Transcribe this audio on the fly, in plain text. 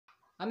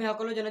আমি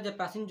সকলো জানো যে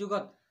প্ৰাচীন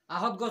যুগত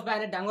আহত গছ বা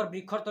এনে ডাঙৰ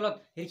বৃক্ষৰ তলত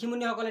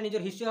ঋষিমুনিসকলে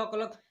নিজৰ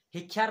শিষ্যসকলক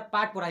শিক্ষাৰ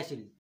পাঠ পঢ়াইছিল।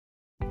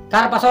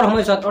 তাৰ পাছৰ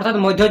সময়ছোৱাত অৰ্থাৎ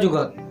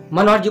মধ্যযুগত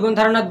মানুহৰ জীৱন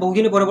ধাৰণাত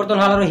বহুখিনি পৰিৱৰ্তন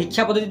হ'ল আৰু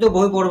শিক্ষা পদ্ধতিটো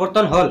বহু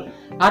পৰিৱৰ্তন হ'ল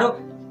আৰু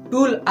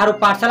টুল আৰু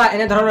পাঠশালা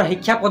এনে ধৰণৰ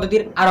শিক্ষা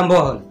পদ্ধতিৰ আৰম্ভ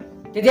হ'ল।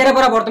 তেতিয়াৰে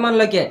পৰা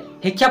বৰ্তমানলৈকে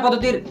শিক্ষা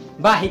পদ্ধতিৰ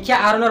বা শিক্ষা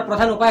আহৰণৰ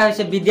প্ৰধান উপায়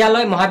হৈছে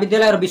বিদ্যালয়,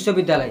 মহাবিদ্যালয় আৰু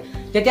বিশ্ববিদ্যালয়।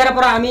 তেতিয়াৰে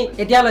পৰা আমি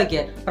এতিয়ালৈকে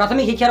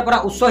প্ৰাথমিক শিক্ষাৰ পৰা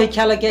উচ্চ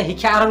শিক্ষালৈকে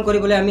শিক্ষা আহৰণ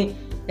কৰিবলৈ আমি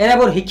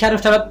এনেবোৰ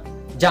শিক্ষানুষ্ঠানত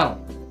যাওঁ।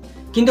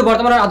 কিন্তু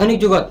বৰ্তমানৰ আধুনিক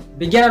যুগত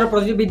বিজ্ঞান আৰু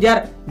প্ৰযুক্তিবিদ্যাৰ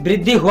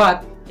বৃদ্ধি হোৱাত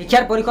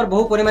শিক্ষাৰ পৰিসৰ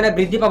বহু পৰিমাণে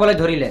বৃদ্ধি পাবলৈ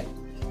ধৰিলে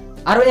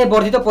আৰু এই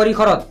বৰ্ধিত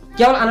পৰিসৰত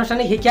কেৱল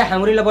আনুষ্ঠানিক শিক্ষা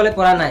সামৰি ল'বলৈ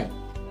পৰা নাই,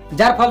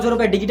 যাৰ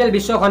ফলস্বৰূপে ডিজিটেল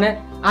বিশ্বখনে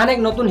আন এক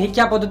নতুন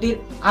শিক্ষা পদ্ধতি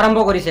আৰম্ভ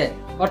কৰিছে।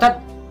 অৰ্থাৎ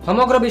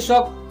সমগ্ৰ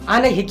বিশ্বক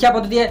আন এক শিক্ষা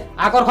পদ্ধতিয়ে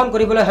আকৰ্ষণ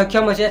কৰিবলৈ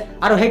সক্ষম হৈছে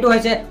আৰু সেইটো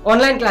হৈছে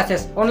অনলাইন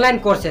ক্লাছেছ, অনলাইন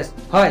কোৰ্চেছ।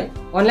 হয়,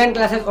 অনলাইন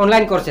ক্লাছেছ,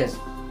 অনলাইন কোৰ্চেছ।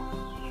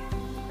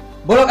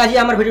 বলক আজি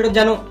আমাৰ ভিডিঅ'টোত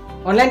জানো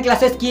অনলাইন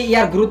ক্লাছেছ কি,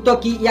 ইয়াৰ গুৰুত্ব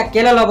কি, ইয়াক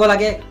কেলে ল'ব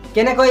লাগে,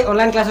 কেনেকৈ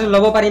অনলাইন ক্লাছেছ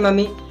ল'ব পাৰিম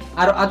আমি,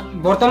 আৰু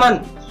বৰ্তমান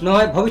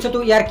নহয় ভৱিষ্যতো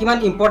ইয়াৰ কিমান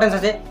ইম্পৰ্টেঞ্চ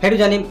আছে সেইটো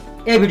জানিম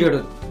এই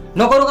ভিডিঅ'টোত।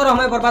 নকৰোঁ কাৰো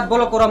সময় বৰবাদ,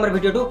 বলক কৰোঁ আমাৰ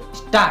ভিডিঅ'টো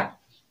ষ্টাৰ্ট।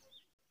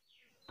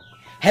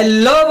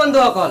 হেল্ল'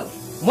 বন্ধুসকল,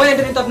 মই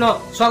এণ্টনি তপ্ন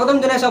স্বাগতম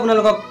জনাইছোঁ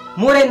আপোনালোকক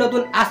মোৰ এই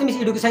নতুন আছামিজ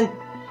এডুকেশ্যন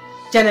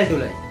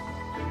চেনেলটোলৈ।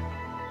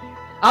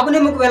 আপুনি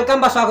মোক ৱেলকাম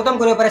বা স্বাগতম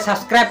কৰিব পাৰে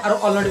ছাবস্ক্ৰাইব আৰু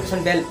অল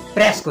নটিফিকেশ্যন বেল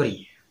প্ৰেছ কৰি।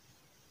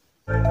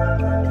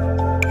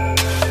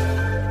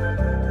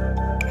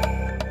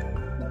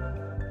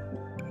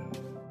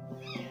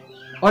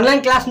 অনলাইন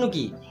ক্লাছনো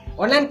কি?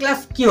 অনলাইন ক্লাছ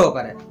কি হ'ব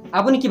পাৰে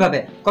আপুনি কি ভাবে?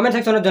 কমেণ্ট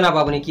ছেকশ্যনত জনাব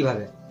আপুনি কি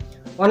ভাবে।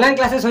 অনলাইন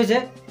ক্লাছেছ হৈছে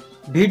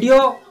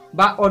ভিডিঅ'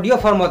 বা অডিঅ'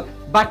 ফৰ্মত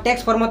বা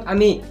টেক্সট ফৰ্মত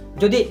আমি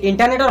যদি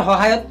ইণ্টাৰনেটৰ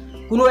সহায়ত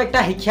কোনো এটা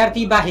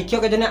শিক্ষাৰ্থী বা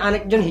শিক্ষক এজনে আন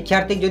একজন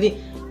শিক্ষাৰ্থীক যদি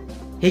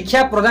শিক্ষা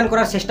প্ৰদান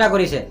কৰাৰ চেষ্টা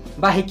কৰিছে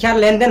বা শিক্ষাৰ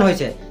লেনদেন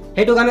হৈছে,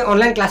 সেইটোক আমি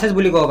অনলাইন ক্লাছেছ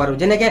বুলি ক'ব পাৰোঁ।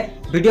 যেনেকৈ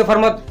ভিডিঅ'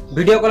 ফৰ্মত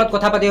ভিডিঅ' কলত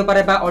কথা পাতিব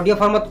পাৰে বা অডিঅ'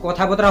 ফৰ্মত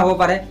কথা বতৰা হ'ব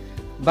পাৰে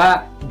বা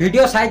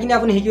ভিডিঅ' চাই কিনে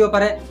আপুনি শিকিব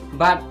পাৰে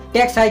বা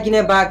টেক্সট চাই কিনে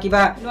বা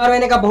কিবা আৰু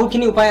এনেকুৱা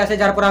বহুতখিনি উপায় আছে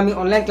যাৰ পৰা আমি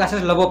অনলাইন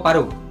ক্লাছেছ ল'ব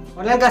পাৰোঁ।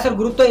 অনলাইন ক্লাছৰ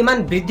গুৰুত্ব ইমান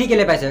বৃদ্ধি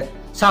কেলে পাইছে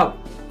চাওক।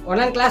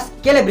 অনলাইন ক্লাছ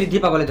কেলে বৃদ্ধি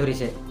পাবলৈ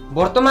ধৰিছে?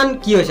 বৰ্তমান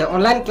কি হৈছে,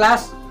 অনলাইন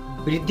ক্লাছ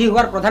বৃদ্ধি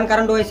হোৱাৰ প্ৰধান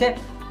কাৰণটো হৈছে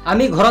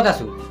আমি ঘৰত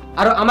আছোঁ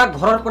আৰু আমাক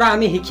ঘৰৰ পৰা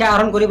আমি শিক্ষা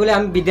আহৰণ কৰিবলৈ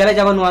আমি বিদ্যালয়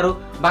যাব নোৱাৰোঁ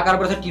বা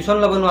কাৰোবাৰ ওচৰত টিউশ্যন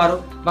ল'ব নোৱাৰোঁ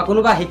বা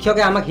কোনোবা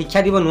শিক্ষকে আমাক শিক্ষা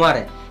দিব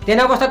নোৱাৰে।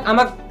 তেনে অৱস্থাত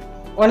আমাক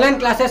অনলাইন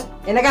ক্লাছেছ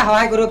এনেকৈ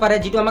সহায় কৰিব পাৰে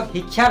যিটো আমাক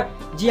শিক্ষাৰ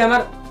যি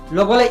আমাৰ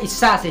ল'বলৈ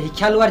ইচ্ছা আছে,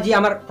 শিক্ষা লোৱাৰ যি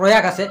আমাৰ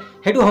প্ৰয়াস আছে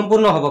সেইটো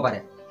সম্পূৰ্ণ হ'ব পাৰে।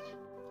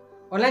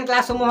 অনলাইন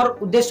ক্লাছসমূহৰ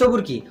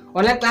উদ্দেশ্যবোৰ কি?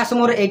 অনলাইন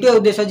ক্লাছসমূহৰ এইটোৱে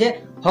উদ্দেশ্য যে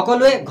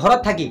সকলোৱে ঘৰত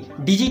থাকি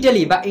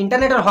ডিজিটেলি বা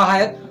ইণ্টাৰনেটৰ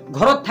সহায়ত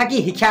ঘৰত থাকি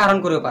শিক্ষা আহৰণ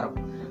কৰিব পাৰক।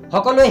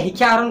 সকলোৱে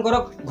শিক্ষা আহৰণ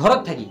কৰক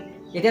ঘৰত থাকি।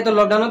 এতিয়াতো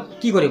লকডাউনত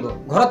কি কৰিব?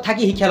 ঘৰত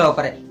থাকি শিক্ষা ল'ব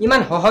পাৰে।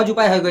 ইমান সহজ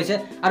উপায় হৈ গৈছে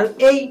আৰু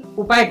এই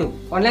উপায়টো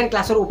অনলাইন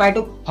ক্লাছৰ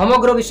উপায়টোক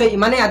সমগ্ৰ বিশ্বই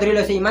ইমানেই আদৰি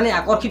লৈছে, ইমানেই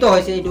আকৰ্ষিত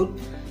হৈছে এইটোত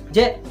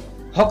যে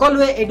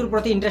সকলোৱে এইটোৰ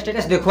প্ৰতি ইণ্টাৰেষ্টেড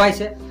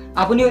দেখুৱাইছে।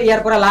 আপুনিও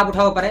ইয়াৰ পৰা লাভ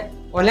উঠাব পাৰে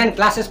অনলাইন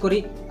ক্লাছেছ কৰি।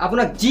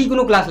 আপোনাক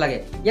যিকোনো ক্লাছ লাগে,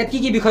 ইয়াত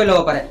কি বিষয় ল'ব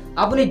পাৰে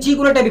আপুনি?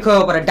 যিকোনো এটা বিষয়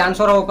হ'ব পাৰে,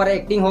 ডান্সৰ হ'ব পাৰে,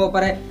 এক্টিং হ'ব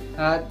পাৰে,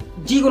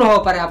 যিকোনো হ'ব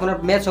পাৰে। আপোনাৰ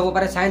মেথছ হ'ব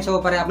পাৰে, ছায়েন্স হ'ব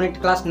পাৰে। আপুনি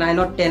ক্লাছ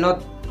 9ত 10ত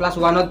ক্লাছ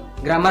 1ত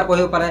গ্ৰামাৰ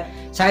পঢ়িব পাৰে,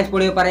 ছায়েন্স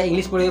পঢ়িব পাৰে,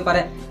 ইংলিছ পঢ়িব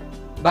পাৰে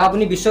বা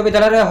আপুনি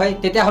বিশ্ববিদ্যালয়ৰে হয়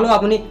তেতিয়াহ'লেও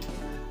আপুনি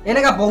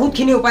এনেকুৱা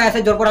বহুতখিনি উপায় আছে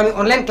য'ৰ পৰা আমি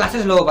অনলাইন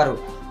ক্লাছেছ ল'ব পাৰোঁ।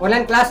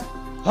 অনলাইন ক্লাছ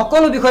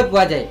সকলো বিষয়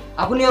পোৱা যায়।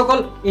 আপুনি অকল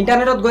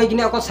ইণ্টাৰনেটত গৈ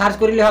কিনে অকল চাৰ্চ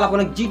কৰিলে হ'ল।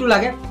 আপোনাক যিটো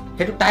লাগে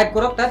সেইটো টাইপ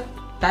কৰক, তাত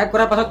টাইপ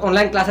কৰাৰ পাছত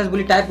অনলাইন ক্লাছেছ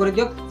বুলি টাইপ কৰি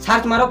দিয়ক,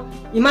 চাৰ্চ মাৰক,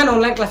 ইমান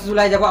অনলাইন ক্লাছেছ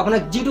ওলাই যাব।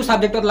 আপোনাক যিটো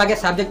ছাবজেক্টত লাগে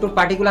ছাবজেক্টটোৰ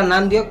পাৰ্টিকুলাৰ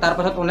নাম দিয়ক,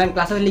 তাৰপাছত অনলাইন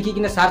ক্লাছেছ লিখি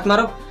কিনে চাৰ্চ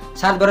মাৰক।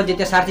 চাৰ্চ বাৰত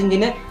যেতিয়া চাৰ্চ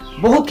ইঞ্জিনে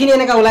বহুতখিনি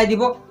এনেকৈ ওলাই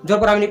দিব য'ৰ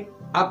পৰা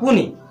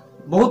আপুনি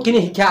বহুতখিনি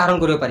শিক্ষা আহৰণ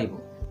কৰিব পাৰিব।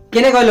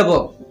 কেনেকৈ ল'ব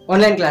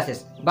অনলাইন ক্লাছেছ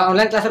বা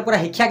অনলাইন ক্লাছৰ পৰা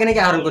শিক্ষা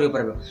কেনেকৈ আহৰণ কৰিব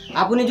পাৰিব?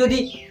 আপুনি যদি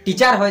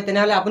টিচাৰ হয়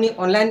তেনেহ'লে আপুনি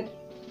অনলাইন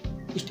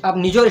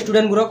নিজৰ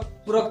ষ্টুডেণ্টবোৰক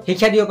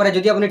শিক্ষা দিব পাৰে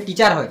যদি আপুনি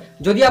টিচাৰ হয়।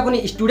 যদি আপুনি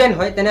ষ্টুডেণ্ট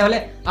হয় তেনেহ'লে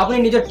আপুনি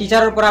নিজৰ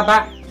টিচাৰৰ পৰা বা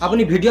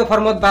আপুনি ভিডিঅ'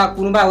 ফৰ্মত বা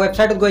কোনোবা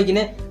ৱেবছাইটত গৈ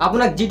কিনে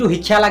আপোনাক যিটো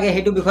শিক্ষা লাগে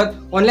সেইটো বিষয়ত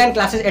অনলাইন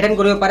ক্লাছেছ এটেণ্ড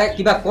কৰিব পাৰে।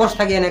 কিবা কৰ্চ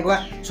থাকে, এনেকুৱা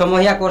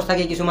ছমহীয়া কৰ্চ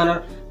থাকে কিছুমানৰ।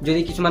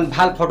 যদি কিছুমান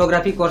ভাল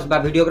ফটোগ্ৰাফী কৰ্চ বা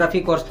ভিডিঅ'গ্ৰাফী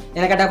কৰ্চ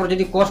এনেকুৱা টাইপৰ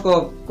যদি কৰ্চ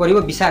কৰিব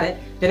বিচাৰে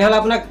তেনেহ'লে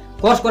আপোনাক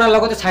কৰ্চ কৰাৰ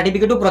লগতে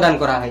চাৰ্টিফিকেটো প্ৰদান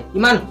কৰা হয়।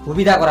 ইমান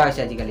সুবিধা কৰা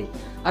হৈছে আজিকালি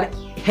আৰু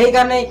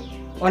সেইকাৰণে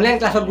অনলাইন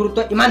ক্লাছৰ গুৰুত্ব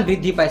ইমান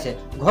বৃদ্ধি পাইছে।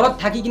 ঘৰত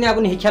থাকি কিনে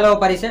আপুনি শিক্ষা ল'ব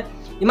পাৰিছে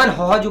ইমান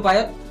সহজ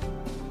উপায়ত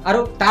আৰু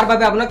তাৰ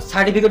বাবে আপোনাক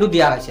চাৰ্টিফিকেটো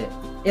দিয়া হৈছে।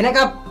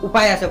 এনেকুৱা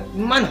উপায় আছে,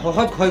 ইমান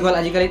সহজ হৈ গ'ল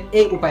আজিকালি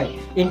এই উপায়।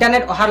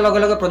 ইণ্টাৰনেট অহাৰ লগে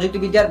লগে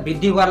প্ৰযুক্তিবিদ্যাৰ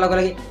বৃদ্ধি হোৱাৰ লগে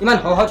লগে ইমান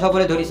সহজ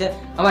হ'বলৈ ধৰিছে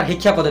আমাৰ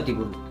শিক্ষা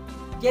পদ্ধতিবোৰ।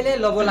 কেলে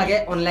ল'ব লাগে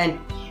অনলাইন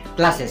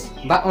ক্লাছেছ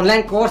বা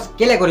অনলাইন কোৰ্চ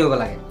কেলে কৰিব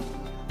লাগে?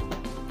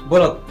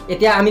 বলক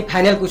এতিয়া আমি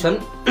ফাইনেল কুৱেশ্যন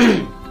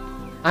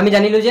আমি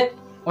জানিলোঁ যে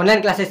অনলাইন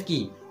ক্লাছেছ কি,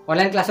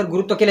 অনলাইন ক্লাছৰ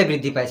গুৰুত্ব কেলে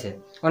বৃদ্ধি পাইছে,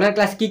 অনলাইন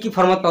ক্লাছ কি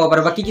ফৰ্মত পাব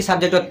পাৰোঁ বা কি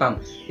ছাবজেক্টত পাম।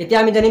 এতিয়া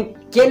আমি জানিম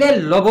কেলে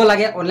ল'ব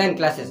লাগে অনলাইন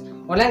ক্লাছেছ।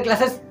 অনলাইন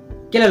ক্লাছেছ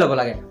কেলে ল'ব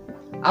লাগে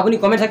আপুনি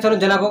কমেণ্ট ছেকশ্যনত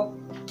জনাব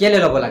কেলে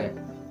ল'ব লাগে।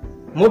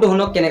 মোৰটো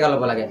শুনক কেনেকৈ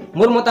ল'ব লাগে।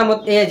 মোৰ মতামত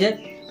এয়ে যে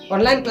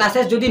অনলাইন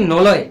ক্লাছেছ যদি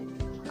নলয়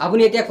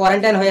আপুনি এতিয়া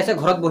কোৱাৰেণ্টাইন হৈ আছে,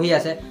 ঘৰত বহি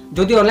আছে,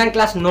 যদি অনলাইন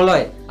ক্লাছ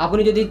নলয়,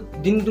 আপুনি যদি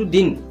দিনটো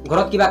দিন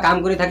ঘৰত কিবা কাম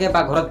কৰি থাকে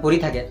বা ঘৰত পঢ়ি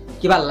থাকে,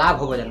 কিবা লাভ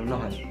হ'ব জানো?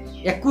 নহয়,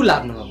 একো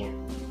লাভ নহ'ব।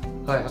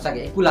 হয়, সঁচাকৈ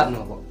একো লাভ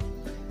নহ'ব।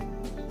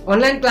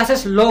 অনলাইন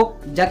ক্লাছেছ লওক,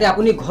 যাতে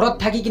আপুনি ঘৰত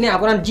থাকি কিনে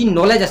আপোনাৰ যি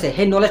নলেজ আছে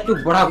সেই নলেজটো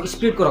বঢ়াওক,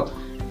 স্প্ৰেড কৰক,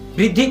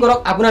 বৃদ্ধি কৰক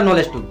আপোনাৰ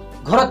নলেজটো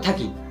ঘৰত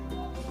থাকি।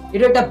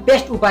 এইটো এটা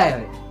বেষ্ট উপায়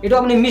হয়, এইটো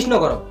আপুনি মিছ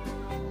নকৰক।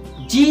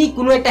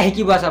 যিকোনো এটা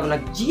শিকিব আছে আপোনাক,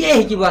 যিয়ে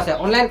শিকিব আছে,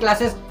 অনলাইন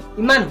ক্লাছেছ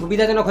ইমান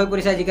সুবিধাজনক হৈ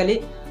পৰিছে আজিকালি।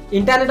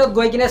 ইণ্টাৰনেটত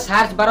গৈ কিনে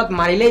চাৰ্চ বাৰত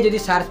মাৰিলেই যদি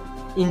চাৰ্চ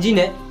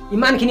ইঞ্জিনে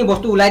ইমানখিনি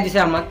বস্তু ওলাই দিছে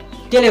আমাক।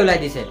 কেলে ওলাই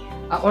দিছে?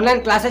 অনলাইন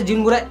ক্লাছেছ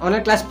যোনবোৰে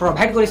অনলাইন ক্লাছ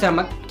প্ৰভাইড কৰিছে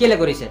আমাক, কেলে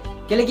কৰিছে?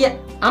 কেলে কি?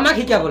 আমাক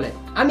শিকাবলৈ,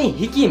 আমি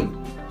শিকিম।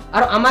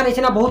 আৰু আমাৰ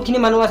নিচিনা বহুতখিনি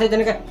মানুহ আছে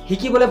যেনেকৈ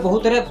শিকিবলৈ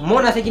বহুতৰে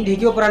মন আছে কিন্তু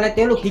শিকিব পৰা নাই,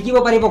 তেওঁলোক শিকিব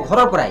পাৰিব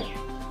ঘৰৰ পৰাই।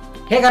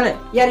 সেইকাৰণে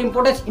ইয়াৰ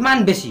ইম্পৰ্টেঞ্চ ইমান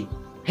বেছি।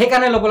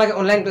 সেইকাৰণে ল'ব লাগে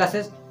অনলাইন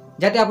ক্লাছেছ,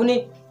 যাতে আপুনি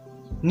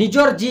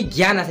নিজৰ যি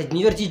জ্ঞান আছে,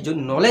 নিজৰ যি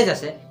নলেজ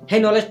আছে,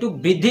 সেই নলেজটোক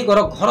বৃদ্ধি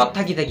কৰক ঘৰত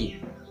থাকি থাকি।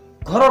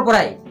 ঘৰৰ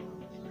পৰাই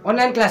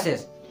অনলাইন ক্লাছেছ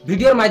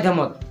ভিডিঅ'ৰ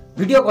মাধ্যমত,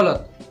 ভিডিঅ' কলত,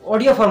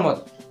 অডিঅ' ফৰ্মত,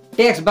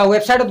 টেক্সট বা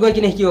ৱেবছাইটত গৈ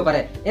কিনে শিকিব পাৰে।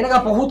 এনেকুৱা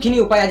বহুতখিনি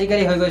উপায়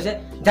আজিকালি হৈ গৈছে,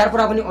 যাৰ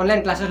পৰা আপুনি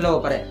অনলাইন ক্লাছেছ ল'ব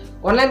পাৰে।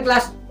 অনলাইন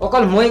ক্লাছ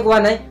অকল মই কোৱা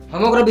নাই,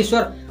 সমগ্ৰ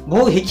বিশ্বৰ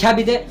বহু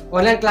শিক্ষাবিদে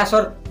অনলাইন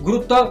ক্লাছৰ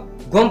গুৰুত্ব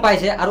গম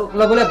পাইছে আৰু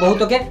ল'বলৈ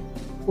বহুতকে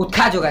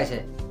উৎসাহ যোগাইছে।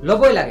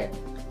 ল'বই লাগে।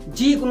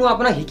 যিকোনো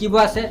আপোনাক শিকিব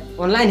আছে,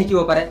 অনলাইন শিকিব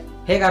পাৰে।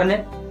 সেইকাৰণে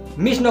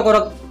মিছ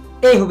নকৰক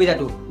এই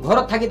সুবিধাটো।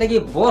 ঘৰত থাকি থাকি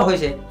বৰ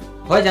হৈছে,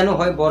 হয় জানো?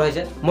 হয়, বৰ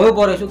হৈছে। ময়ো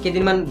বৰ হৈছোঁ।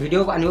 কেইদিনমান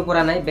ভিডিঅ' আনিব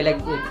পৰা নাই, বেলেগ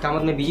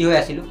কামত মই বিজি হৈ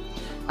আছিলোঁ।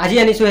 আজি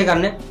আনিছোঁ।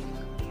 সেইকাৰণে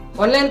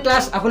অনলাইন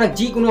ক্লাছ, আপোনাক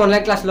যিকোনো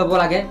অনলাইন ক্লাছ ল'ব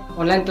লাগে,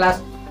 অনলাইন ক্লাছ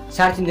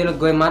চাৰ্চ ইঞ্জিনত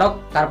গৈ মাৰক,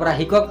 তাৰ পৰা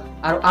শিকক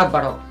আৰু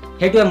আগবাঢ়ক।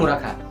 সেইটোৱে মোৰ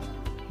আশা।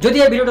 যদি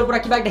এই ভিডিঅ'টোৰ পৰা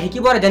কিবা এটা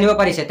শিকিব আৰু জানিব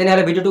পাৰিছে,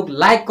 তেনেহ'লে ভিডিঅ'টোক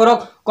লাইক কৰক,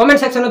 কমেণ্ট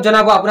ছেকশ্যনত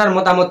জনাব আপোনাৰ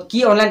মতামত কি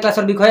অনলাইন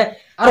ক্লাছৰ বিষয়ে,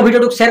 আৰু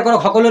ভিডিঅ'টোক শ্বেয়াৰ কৰক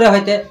সকলোৰে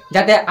সৈতে,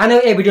 যাতে আনেও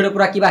এই ভিডিঅ'টোৰ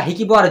পৰা কিবা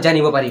শিকিব আৰু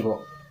জানিব পাৰিব।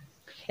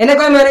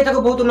 এনেকৈ মই আনি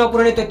থাকোঁ বহুতো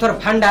নপুৰণি তথ্যৰ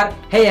ভাণ্ডাৰ।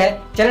 সেয়ে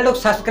চেনেলটোক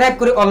ছাবস্ক্ৰাইব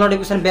কৰি অল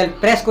নটিফিকেশ্যন বেল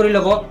প্ৰেছ কৰি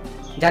ল'ব,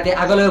 যাতে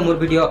আগলৈ মোৰ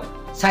ভিডিঅ'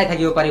 চাই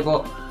থাকিব পাৰিব,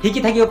 শিকি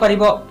থাকিব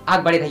পাৰিব,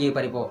 আগবাঢ়ি থাকিব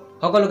পাৰিব।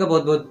 সকলোকে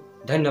বহুত বহুত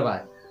ধন্যবাদ।